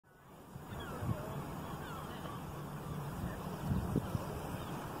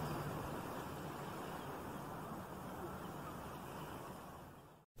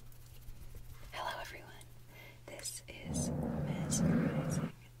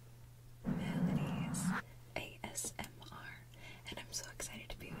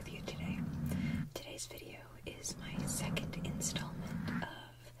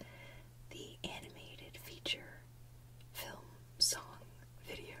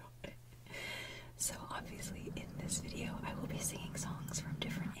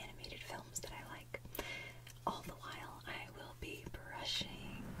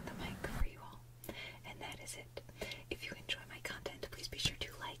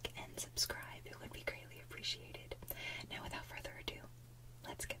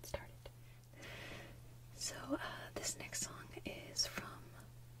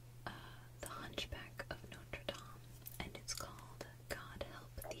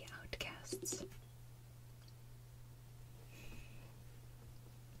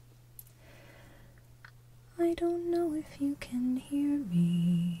don't know if you can hear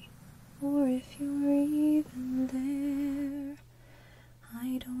me, or if you're even there.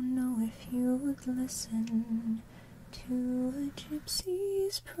 I don't know if you would listen to a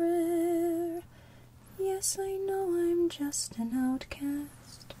gypsy's prayer. Yes, I know I'm just an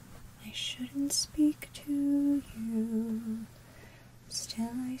outcast. I shouldn't speak to you.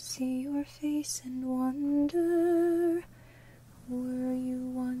 Still I see your face and wonder, were you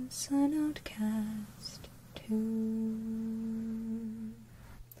once an outcast too?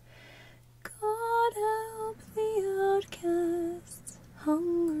 God help the outcasts,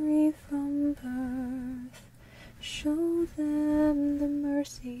 hungry from birth. Show them the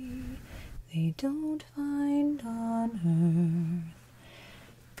mercy they don't find on earth.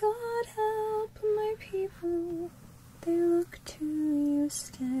 God help my people, they look to you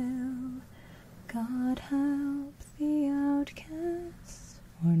still. God help the outcasts,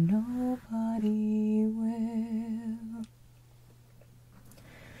 for nobody will.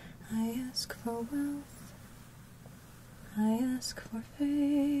 I ask for wealth, I ask for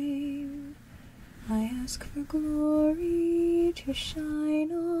fame, I ask for glory to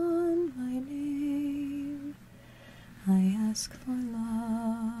shine on my name. I ask for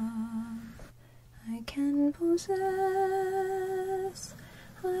love I can possess.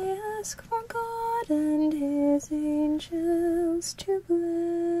 I ask for God and His angels to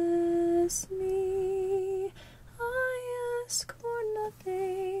bless me. I ask for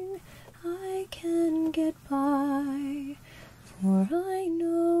nothing, I can get by, for I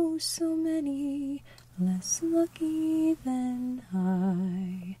know so many less lucky than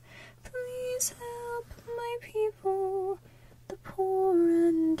I. Please help my people, the poor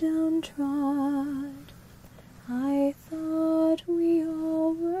and downtrodden. I thought we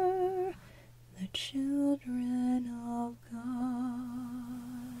all were the children of God.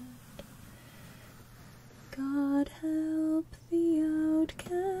 God help the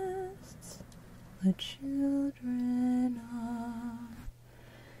outcasts, the children of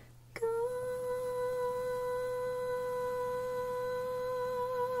God.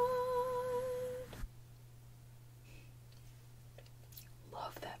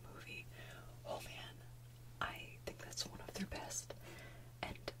 Love that movie. Oh man, I think that's one of their best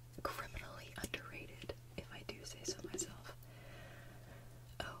and criminally underrated, if I do say so myself.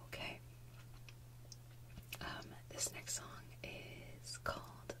 Okay. This next song is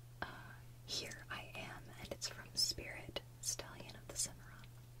called Here I Am, and it's from Spirit, Stallion of the Cimarron.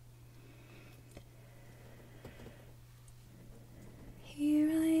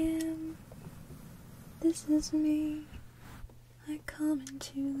 Here I am, this is me. I come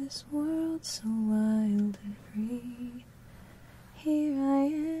into this world so wild and free. Here I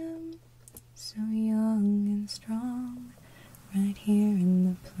am, so young and strong, right here in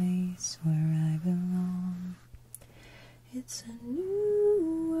the place where I belong. It's a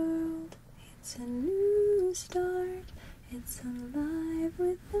new world, it's a new start, it's alive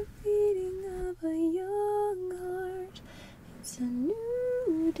with the beating of a young heart. It's a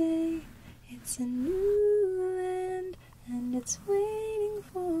new day, it's a new land, and it's waiting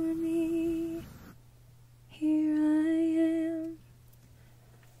for me. Here I am.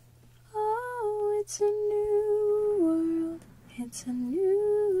 Oh, it's a new world, it's a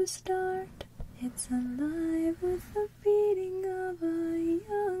new start, it's alive with the beating of a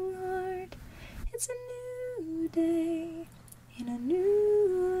young heart. It's a new day in a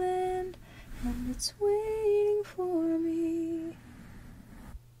new land, and it's waiting for me.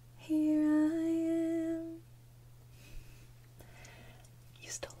 Here I am.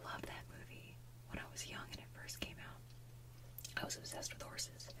 Used to love that movie when I was young and it first came out. I was obsessed with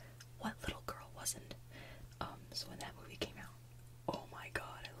horses. What little girl wasn't? So when that movie came out, oh my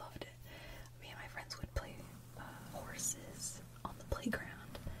god, I loved it. Me and my friends would play horses on the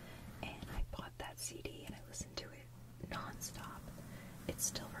playground, and I bought that CD and I listened to it non-stop. It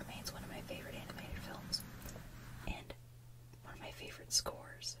still remains one of my favorite animated films, and one of my favorite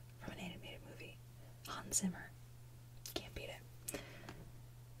scores from an animated movie. Hans Zimmer. Can't beat it.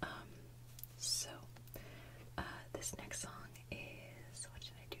 This next song is, what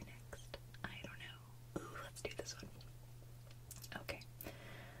should I do next? I don't know. Ooh, let's do this one. Okay.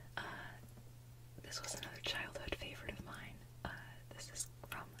 This was another childhood favorite of mine. This is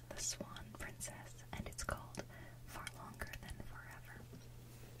from The Swan Princess, and it's called Far Longer Than Forever.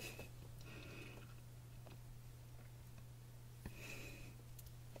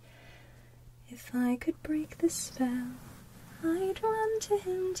 If I could break the spell, I'd run to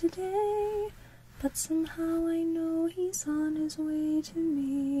him today, but somehow I know he's on his way to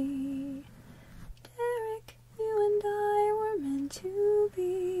me. Derek, you and I were meant to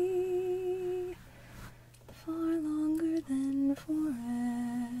be. Far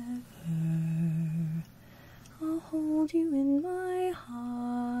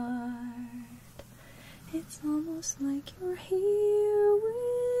almost like you're here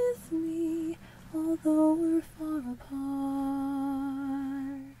with me, although we're far apart.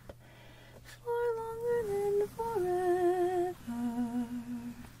 For longer than forever,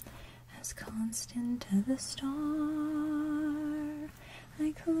 as constant as a star,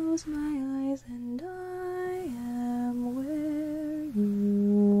 I close my eyes and I am where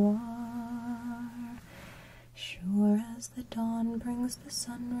you are. Sure as the dawn brings the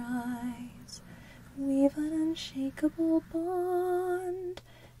sunrise, we've an unshakable bond,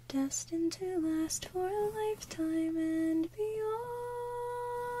 destined to last for a lifetime and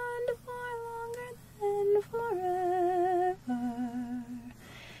beyond. For longer than forever,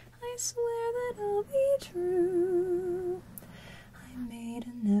 I swear that I'll be true. I made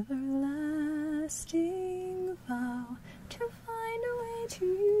an everlasting vow to find a way to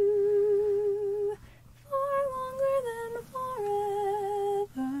you. For longer than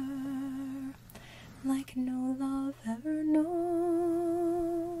forever, like no love ever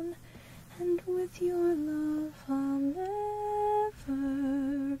known. And with your love I'll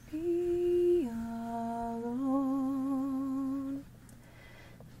never be alone.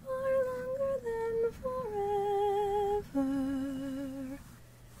 For longer than forever,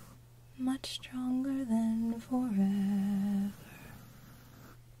 much stronger than forever.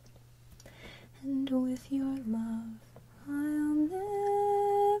 And with your love I'll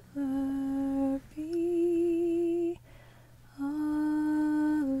never be alone.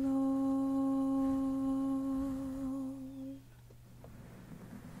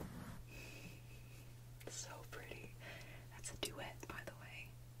 So pretty. That's a duet, by the way,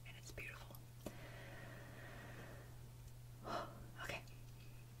 and it's beautiful. Okay.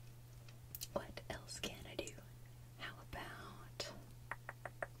 What else can I do? How about,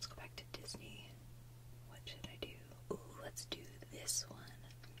 let's go back to Disney. What should I do? Ooh, let's do this one.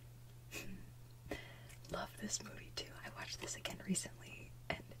 Love this movie too. I watched this again recently,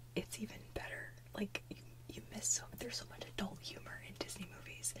 and it's even better. Like, you miss there's so much adult humor in Disney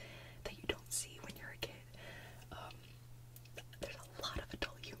movies that you don't see when you're a kid. There's a lot of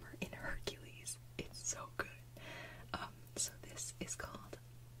adult humor in Hercules. It's so good. So this is called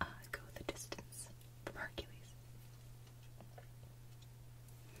Go the Distance from Hercules.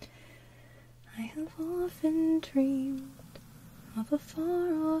 I have often dreamed of a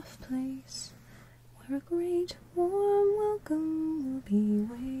far-off place where a great warm welcome will be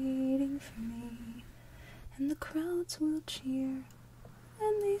waiting for me, and the crowds will cheer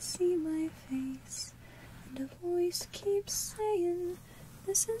when they see my face, and a voice keeps saying,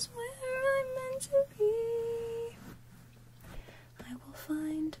 "This is where I'm meant to be." I will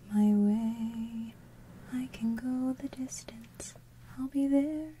find my way, I can go the distance, I'll be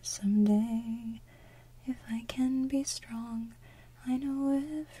there someday. If I can be strong, I know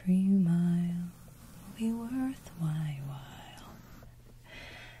every mile will be worth my while.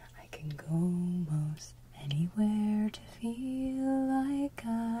 I can go most anywhere to feel like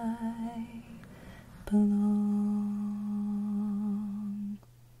I belong.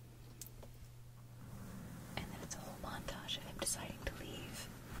 And then it's a whole montage of him deciding to leave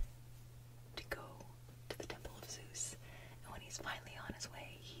to go to the Temple of Zeus. And when he's finally on his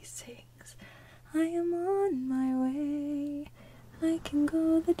way, he sings, I am on my way, I can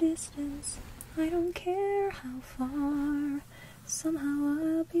go the distance, I don't care how far, somehow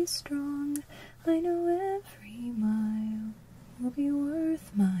I'll be strong, I know every mile will be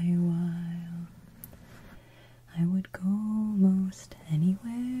worth my while. I would go most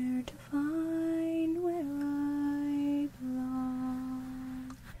anywhere to find where I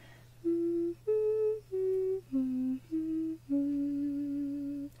belong.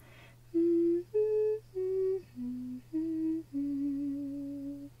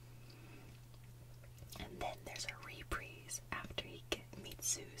 and then there's a reprise after he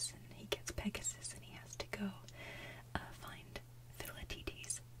meets Zeus and he gets Pegasus and he has to go find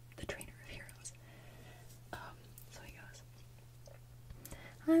Philoctetes, the trainer of heroes. So he goes,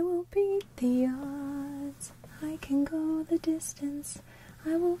 I will beat the odds, I can go the distance,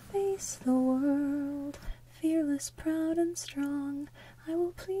 I will face the world, fearless, proud, and strong, I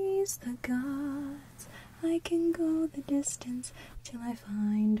will please the gods, I can go the distance, till I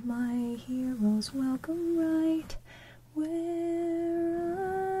find my heroes welcome right where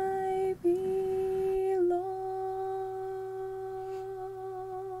I belong.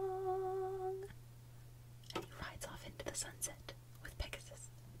 and he rides off into the sunset with Pegasus.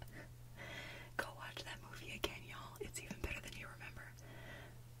 Go watch that movie again, y'all. It's even better than you remember.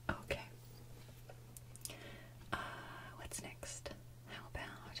 Okay. What's next? How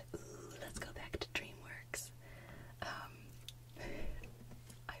about, let's go back to DreamWorks.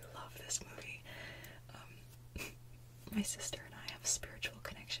 I love this movie. my sister and I have a spiritual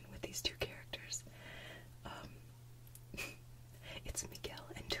connection with these two characters. It's Miguel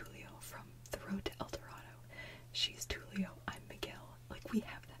and Tulio from The Road to El Dorado. She's Tulio, I'm Miguel. Like, we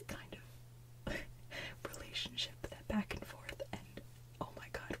have that kind of relationship, that back and forth, and oh my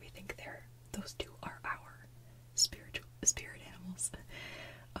god, we think those two are our spirit animals.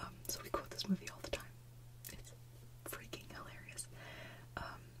 So we quote this movie all the time. It's freaking hilarious.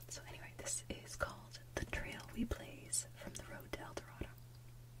 So anyway, this is called The Trail We Blaze from The Road to El Dorado.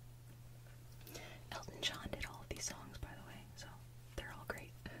 Elton John did all of these songs, by the way, so they're all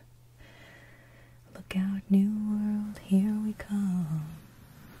great. Look out, new world, here we come.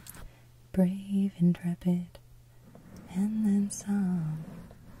 Brave, intrepid, and then some.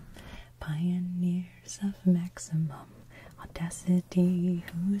 Pioneers of maximum audacity,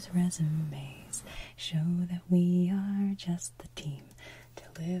 whose resumes show that we are just the team to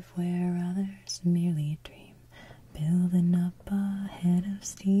live where others merely dream, building up a head of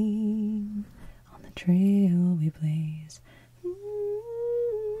steam on the trail we blaze.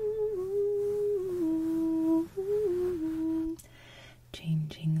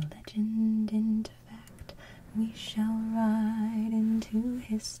 Changing legend into fact, we shall ride into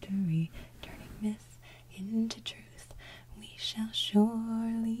history, turning myth into truth. We shall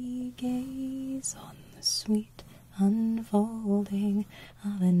surely gaze on the sweet unfolding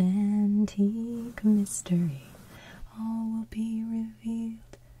of an antique mystery. All will be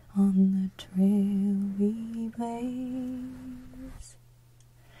revealed on the trail we blaze.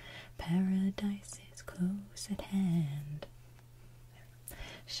 Paradise is close at hand.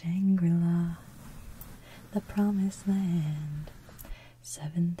 Shangri-La, the promised land,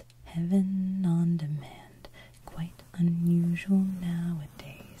 seventh heaven on demand, quite unusual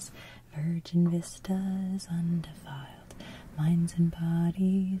nowadays. Virgin vistas undefiled, minds and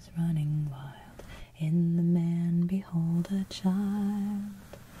bodies running wild. In the man behold a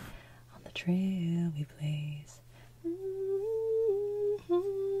child, on the trail we blaze.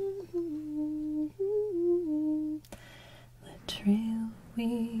 The trail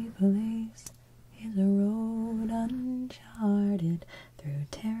we blaze is a road uncharted through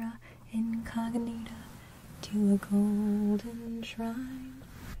terra incognita to a golden shrine.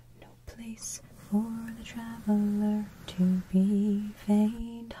 No place for the traveler to be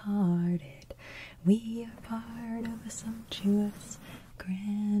faint-hearted. We are part of a sumptuous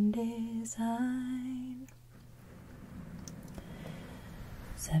grand design.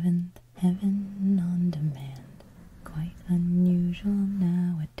 Seventh heaven on demand, quite unusual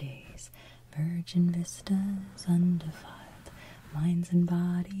nowadays. Virgin vistas undefiled, minds and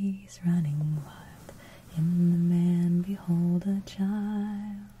bodies running wild. In the man behold a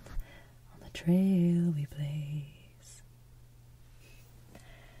child, on the trail we blaze.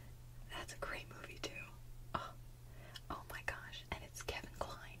 That's a great movie too. Oh my gosh, and it's Kevin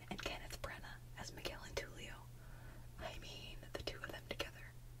Kline and Kenneth Branagh as Miguel and Tulio. I mean, the two of them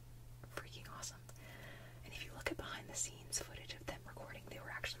together, freaking awesome. And if you look at behind the scenes footage of them recording, they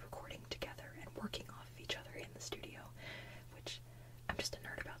were actually recording together and working off of each other in the studio, which, I'm just a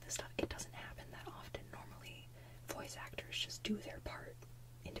nerd about this stuff. It doesn't happen that often. Normally, voice actors just do their part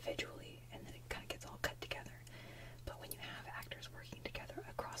individually and then it kind of gets all cut together. But when you have actors working together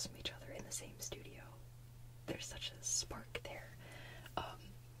across from each other in the same studio, there's such a spark there. I'm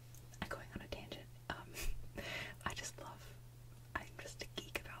going on a tangent. I'm just a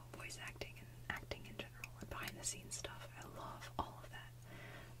geek about voice acting and acting in general and behind the scenes stuff. I love all of that.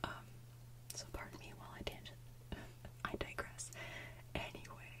 So pardon me while I tangent. I digress.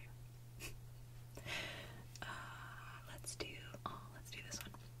 Anyway, let's do this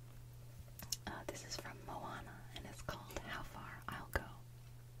one. This is from Moana and it's called How Far I'll Go.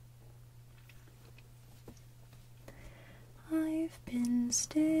 I've been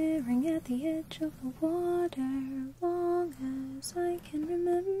staring at the edge of the water long as I can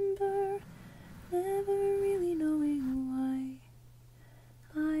remember, never really knowing why.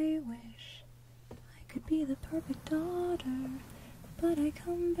 I wish I could be the perfect daughter, but I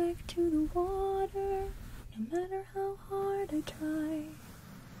come back to the water no matter how hard I try.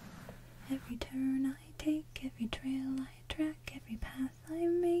 Every turn I take, every trail I track, every path I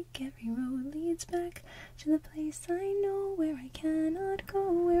make, every road leads back to the place I know where I cannot go,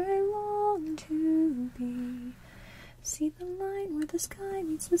 where I long to be. See the line where the sky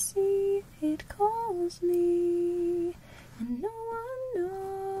meets the sea, it calls me, and no one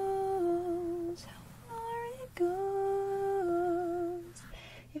knows how far it goes.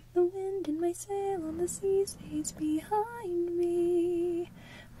 If the wind in my sail on the sea stays behind me,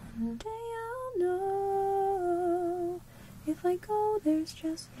 one day I'll know. If I go, there's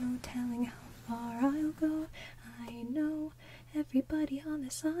just no telling how far I'll go. I know everybody on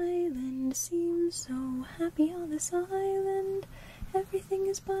this island seems so happy on this island. Everything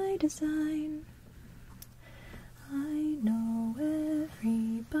is by design. I know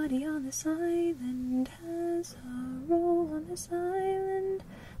everybody on this island has a role on this island,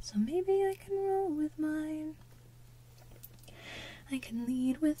 so maybe I can roll with mine. I can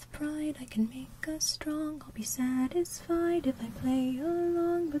lead with pride, I can make us strong. I'll be satisfied if I play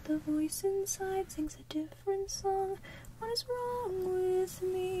along, but the voice inside sings a different song. What is wrong with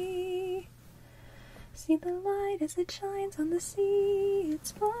me? See the light as it shines on the sea,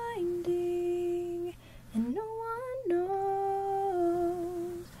 it's blinding, and no one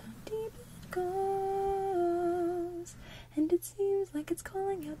knows how deep it goes. And it seems like it's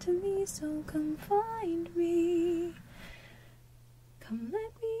calling out to me, so come find me. Come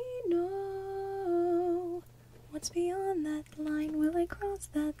let me know what's beyond that line. Will I cross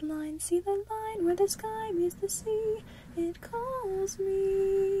that line? See the line where the sky meets the sea. It calls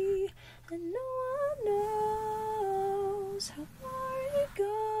me, and no one knows how far it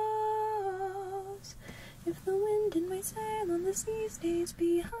goes. If the wind in my sail on the sea stays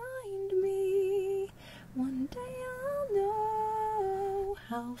behind me, one day I'll know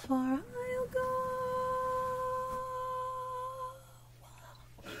how far I'll go.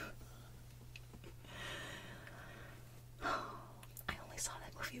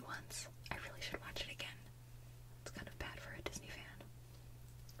 Once. I really should watch it again. It's kind of bad for a Disney fan.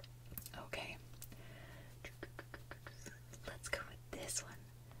 Okay. Let's go with this one.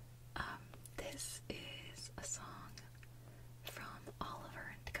 This is a song from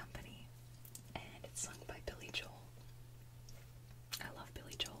Oliver and Company, and it's sung by Billy Joel. I love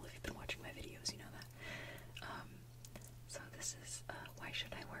Billy Joel. If you've been watching my videos, you know that. So this is Why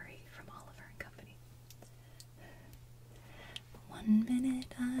Should I Worry from Oliver and Company. 1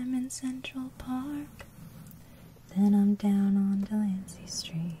 minute I'm in Central Park, then I'm down on Delancey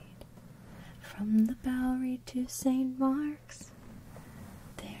Street. From the Bowery to St. Mark's,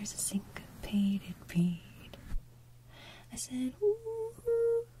 there's a syncopated beat. I said, ooh,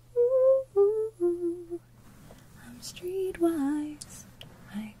 ooh, ooh, ooh. I'm streetwise,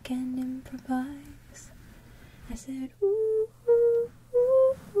 I can improvise. I said, ooh, ooh,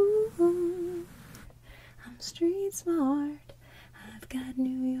 ooh, ooh, ooh. I'm street smart, I've got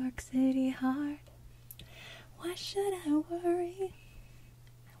New York City heart. Why should I worry?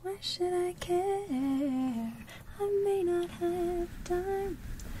 Why should I care? I may not have time,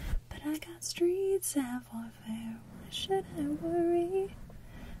 but I got street savoir-faire. Why should I worry?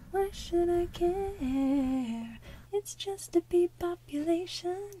 Why should I care? It's just a beat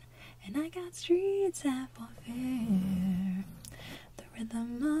population, and I got street savoir-faire. The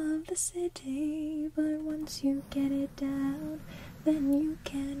rhythm of the city, but once you get it down, then you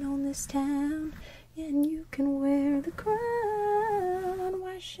can own this town, and you can wear the crown.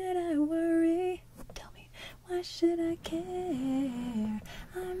 Why should I worry? Tell me, why should I care?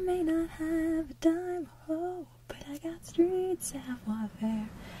 I may not have a dime, oh, but I got street savoir-faire.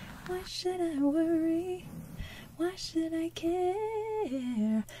 Why should I worry? Why should I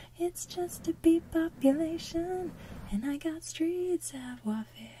care? It's just a beat population, and I got street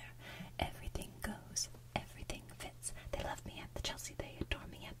savoir-faire. Everything goes, everything fits. They love me at the Chelsea, they adore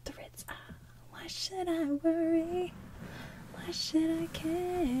me at the Ritz. Ah, why should I worry? Why should I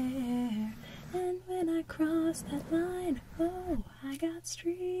care? And when I cross that line, oh, I got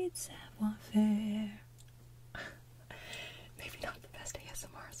street savoir-faire. Maybe not the best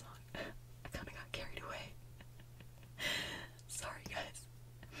ASMR song. I kind of got carried away. Sorry, guys.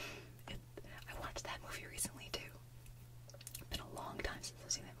 I watched that movie recently, too. It's been a long time since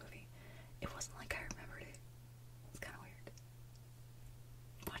I've seen that movie. It wasn't like I remembered it. It's kind of weird.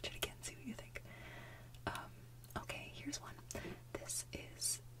 Watch it again, see what you think. Okay, here's one. This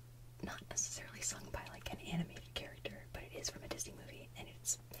is not necessarily sung by, like, an animated character, but it is from a Disney movie, and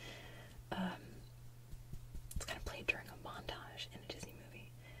it's kind of played during a montage in a Disney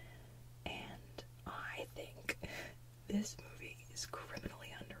movie. And I think this movie is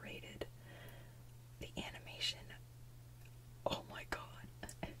criminally underrated. The animation, oh my god.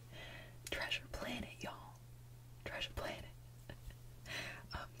 Treasure Planet, y'all. Treasure Planet.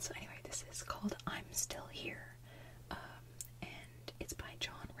 So anyway, this is called I'm Still Here. And it's by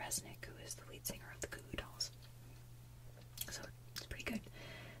John Resnick, who is the lead singer of the Goo Goo Dolls. So it's pretty good.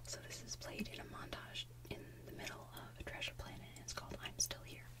 So this is played in a montage in the middle of Treasure Planet, and it's called I'm Still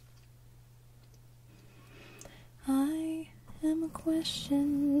Here. I am a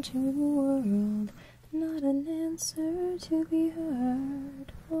question to the world, not an answer to be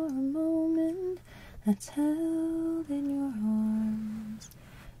heard, for a moment that's held in your arms.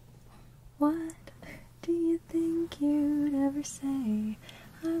 What do you think never say.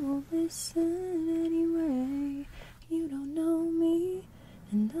 I won't listen anyway. You don't know me,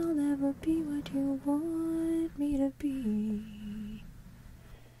 and I'll never be what you want me to be.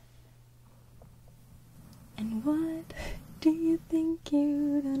 And what do you think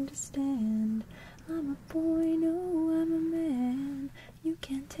you'd understand? I'm a boy, no, I'm a man. You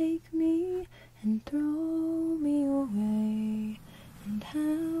can't take me and throw me away. And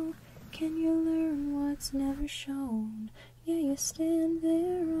how can you learn what's never shown? Yeah, you stand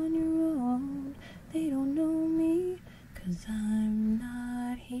there on your own. They don't know me, 'cause I'm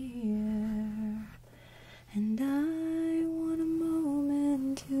not here. And I want a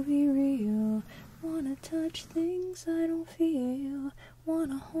moment to be real. Wanna touch things I don't feel.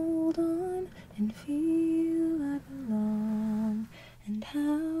 Wanna hold on and feel I belong. And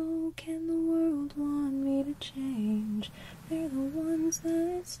how can the world want me to change? They're the ones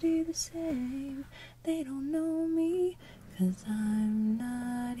that stay the same. They don't know me, 'cause I'm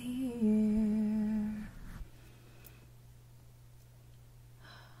not here.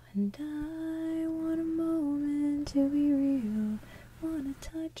 And I want a moment to be real. Wanna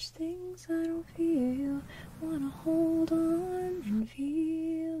touch things I don't feel. Wanna hold on and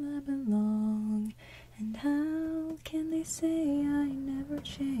feel I belong. And how can they say I never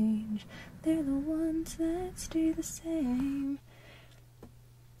change? They're the ones that stay the same.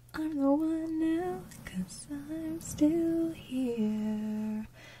 I'm the one now, 'cause I'm still here.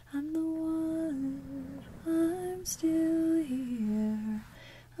 I'm the one, I'm still here.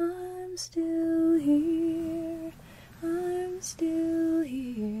 I'm still here. I'm still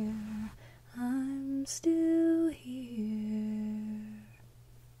here. I'm still here.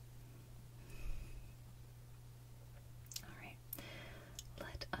 Alright.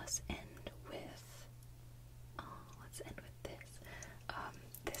 Let us end with let's end with this.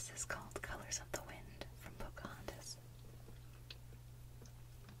 This is called Colors of the Wind from Pocahontas.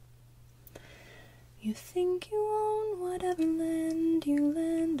 You think you own whatever land you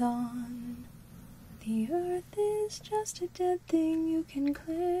land on. The earth is just a dead thing you can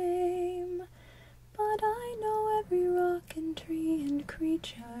claim. But I know every rock and tree and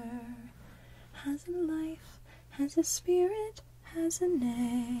creature has a life, has a spirit, has a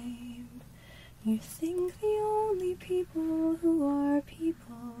name. You think the only people who are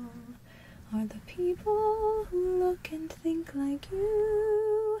people are the people who look and think like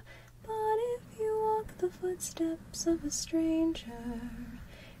you. But if you walk the footsteps of a stranger,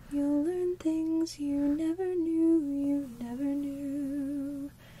 you'll learn things you never knew.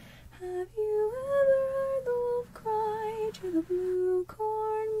 Have you ever heard the wolf cry to the blue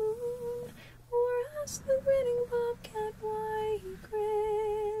corn moon? Or ask the grinning bobcat why he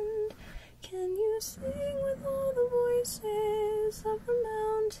grinned? Can you sing with all the voices of the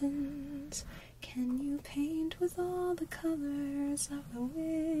mountains? Can you paint with all the colors of the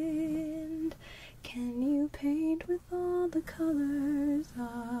wind? Can you paint with all the colors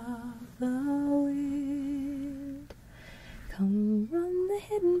of the wind? Come run the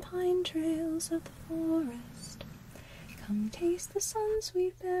hidden pine trails of the forest. Come taste the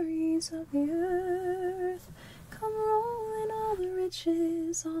sun-sweet berries of the earth. Come roll in all the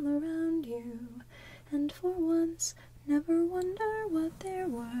riches all around you, and for once never wonder what they're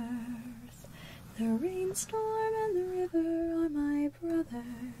worth. The rainstorm and the river are my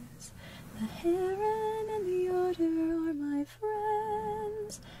brothers. The heron and the otter are my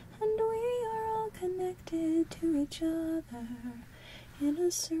friends, and we are all connected to each other in a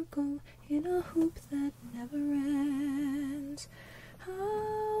circle, in a hoop that never ends.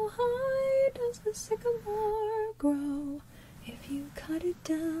 How high does the sycamore grow? If you cut it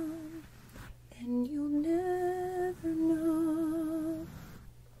down, then you'll never know.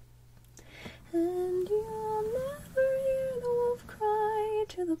 And you'll never hear the wolf cry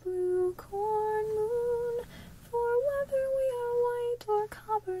to the blue corn moon, for whether we are white or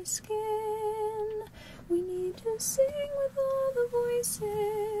copper skin, we need to sing with all the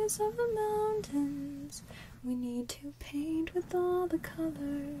voices of the mountains. We need to paint with all the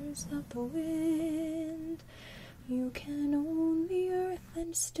colors of the wind. You can own the earth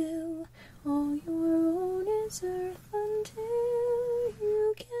and still all your own is earth until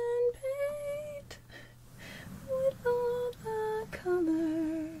you can